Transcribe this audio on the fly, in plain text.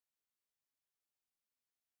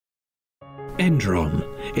Endron.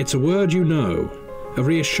 It's a word you know, a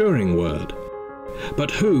reassuring word.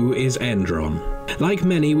 But who is Endron? Like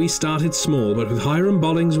many, we started small, but with Hiram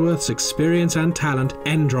Bollingsworth's experience and talent,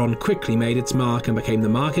 Endron quickly made its mark and became the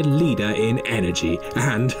market leader in energy.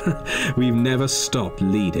 And we've never stopped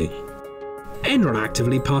leading. Endron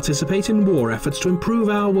actively participates in war efforts to improve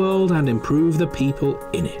our world and improve the people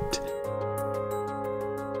in it.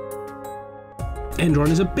 Endron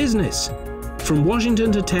is a business. From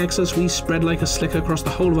Washington to Texas, we spread like a slick across the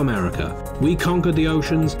whole of America. We conquered the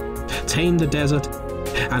oceans, tamed the desert,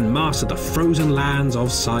 and mastered the frozen lands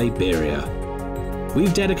of Siberia.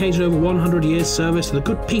 We've dedicated over 100 years' service to the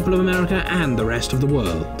good people of America and the rest of the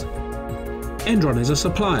world. Endron is a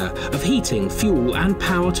supplier of heating, fuel, and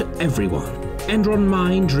power to everyone. Endron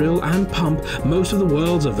mine, drill, and pump most of the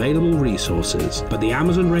world's available resources, but the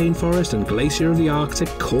Amazon rainforest and glacier of the Arctic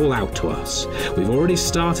call out to us. We've already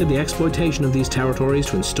started the exploitation of these territories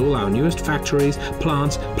to install our newest factories,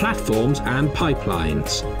 plants, platforms, and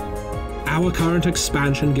pipelines. Our current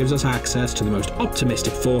expansion gives us access to the most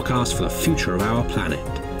optimistic forecast for the future of our planet.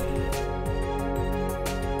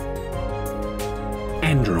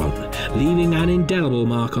 Endron, leaving an indelible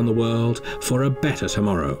mark on the world for a better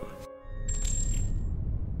tomorrow.